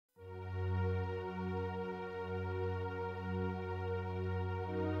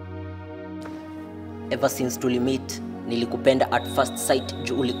Ever since tulimit, nilikupenda at first sight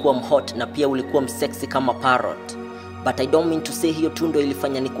juu ulikuwa mhot na pia ulikuwa msexy kama parrot. But I don't mean to say hiyo tu ndo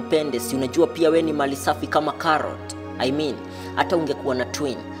ilifanya nikupende, si unajua pia we ni mali safi kama carrot. I mean, hata ungekuwa na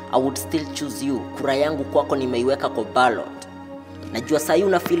twin, I would still choose you. Kura yangu kwako nimeiweka kwa ballot. Najua sahi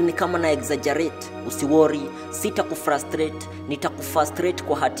una feel ni kama na exaggerate. Usiworry, sita kufrustrate, nitakufrustrate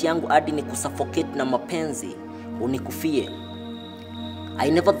kwa hati yangu hadi nikusuffocate na mapenzi. Unikufie.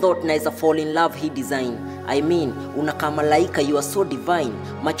 I never thought naeza fall in love hii design. I mean, unakaa malaika, you are so divine.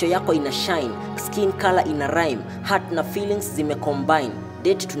 Macho yako ina shine, skin color ina rhyme, heart na feelings zimecombine.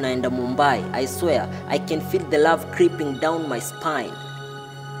 Date tunaenda Mumbai, I swear, I can feel the love creeping down my spine.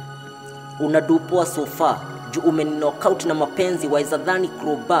 Unadupoa so far, juu umeniknock out na mapenzi waiza dhani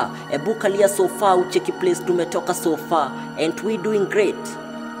crowbar. Ebu kalia so far, ucheki place tumetoka so far, and we doing great.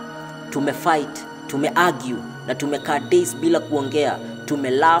 Tumefight, tumeargue, na tumekaa days bila kuongea.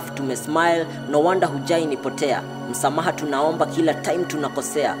 Tumelaugh, tumesmile, no wonder hujai nipotea. Msamaha tunaomba kila time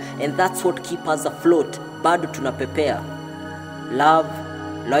tunakosea, and that's what keep us afloat, bado tunapepea. Love,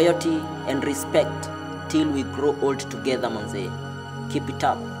 loyalty and respect till we grow old together manze. Keep it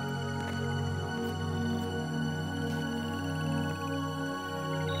up.